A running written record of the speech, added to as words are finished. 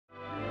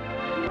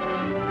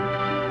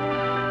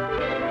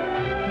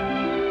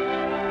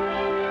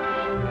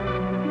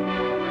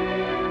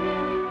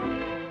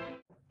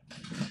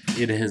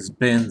It has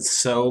been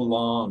so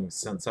long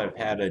since I've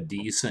had a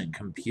decent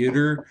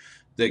computer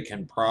that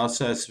can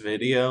process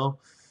video.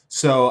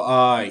 So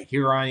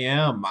here I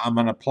am. I'm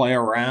gonna play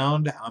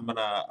around. I'm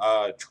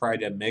gonna try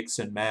to mix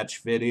and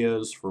match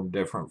videos from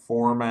different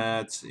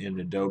formats in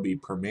Adobe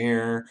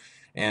Premiere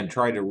and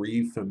try to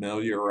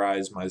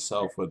re-familiarize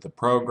myself with the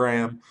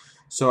program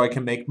so I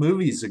can make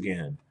movies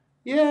again.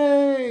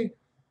 Yay!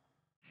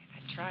 I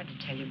tried to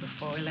tell you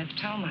before we left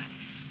home.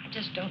 I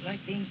just don't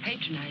like being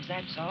patronized,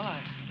 that's all.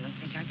 I don't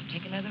think I could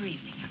take another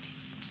evening of it.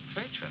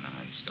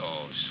 Patronized?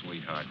 Oh,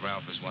 sweetheart,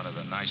 Ralph is one of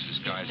the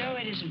nicest guys. No,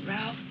 it isn't,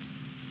 Ralph.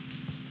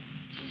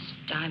 It's his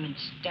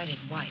diamond-studded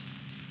wife,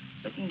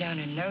 looking down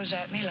her nose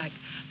at me like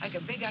a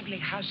big, ugly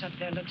house up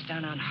there looks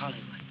down on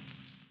Hollywood.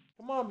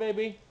 Come on,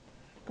 baby.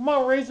 Come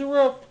on, raise the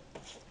roof.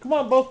 Come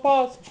on, both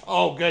paws.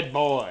 Oh, good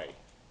boy.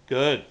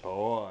 Good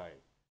boy.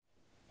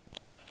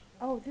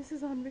 Oh, this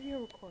is on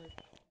video record.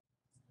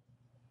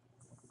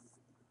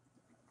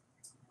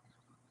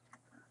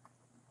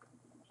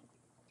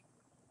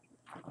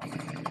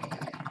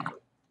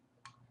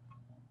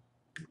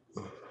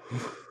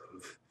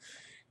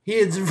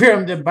 It's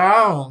from the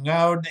bong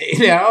all day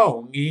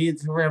long.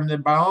 It's from the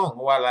bong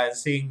while I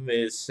sing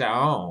this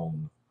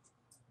song.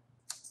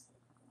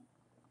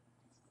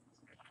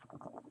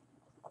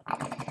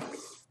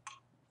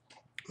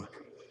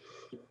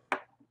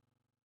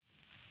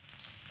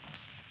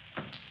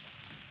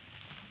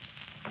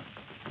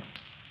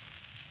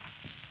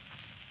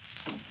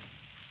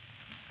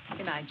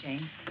 Good night,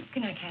 Jane.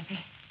 Good night, Kathy.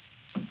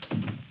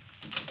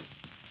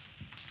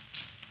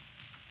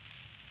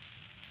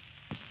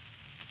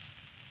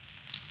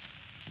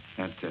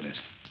 That did it.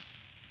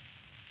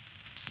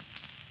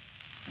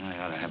 I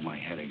ought to have my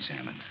head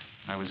examined.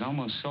 I was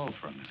almost sold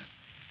for a minute.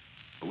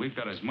 But we've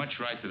got as much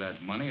right to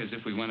that money as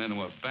if we went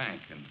into a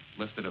bank and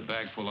lifted a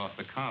bag full off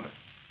the counter.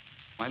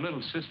 My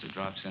little sister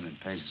drops in and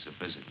pays us a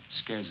visit.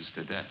 Scares us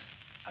to death.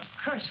 Of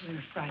course we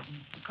were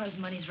frightened, because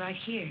money's right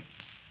here.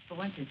 But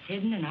once it's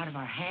hidden and out of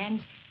our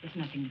hands, there's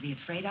nothing to be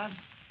afraid of.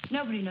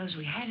 Nobody knows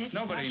we had it.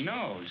 Nobody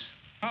knows.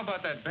 How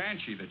about that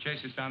banshee that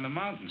chased us down the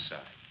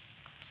mountainside?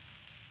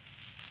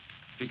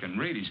 If he can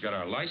read, he's got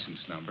our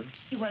license number.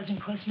 He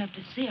wasn't close enough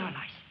to see our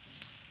license.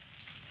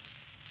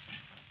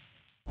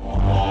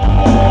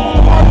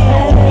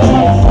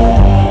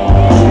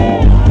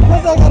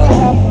 What's that gonna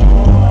happen?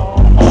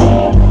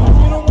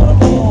 You don't wanna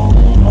go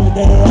on the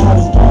day I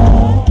was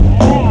born.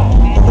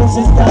 This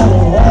is kind of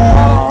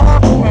wild.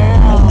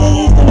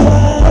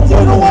 You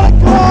don't wanna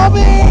call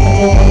me.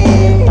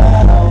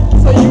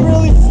 So you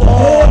really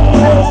said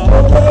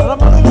that I'm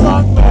only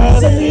wrong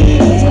fantasy.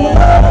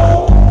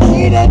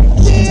 He didn't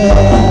you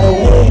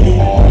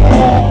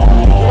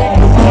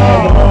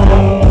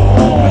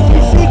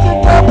shoot your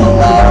cup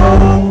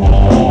alone.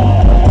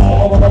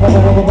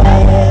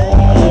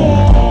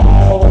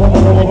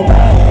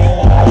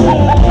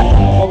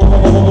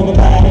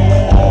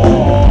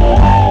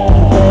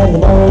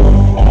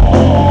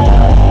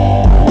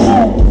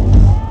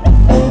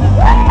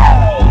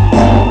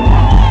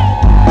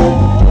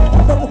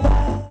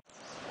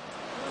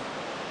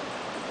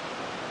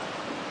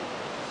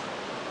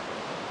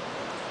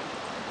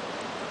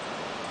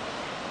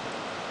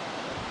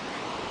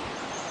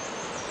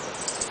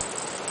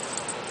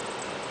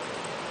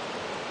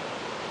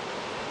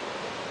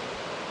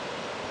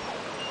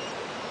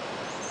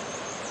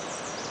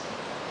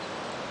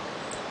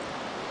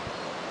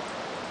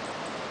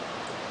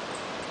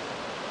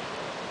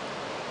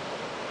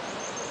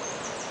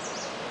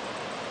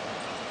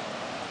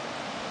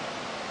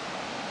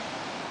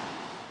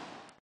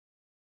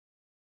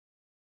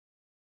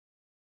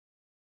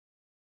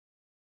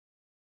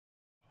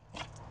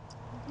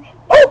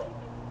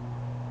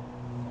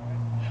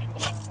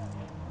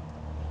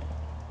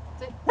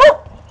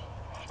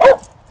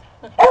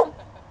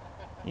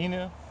 You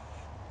know?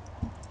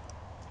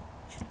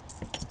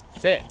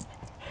 Sit.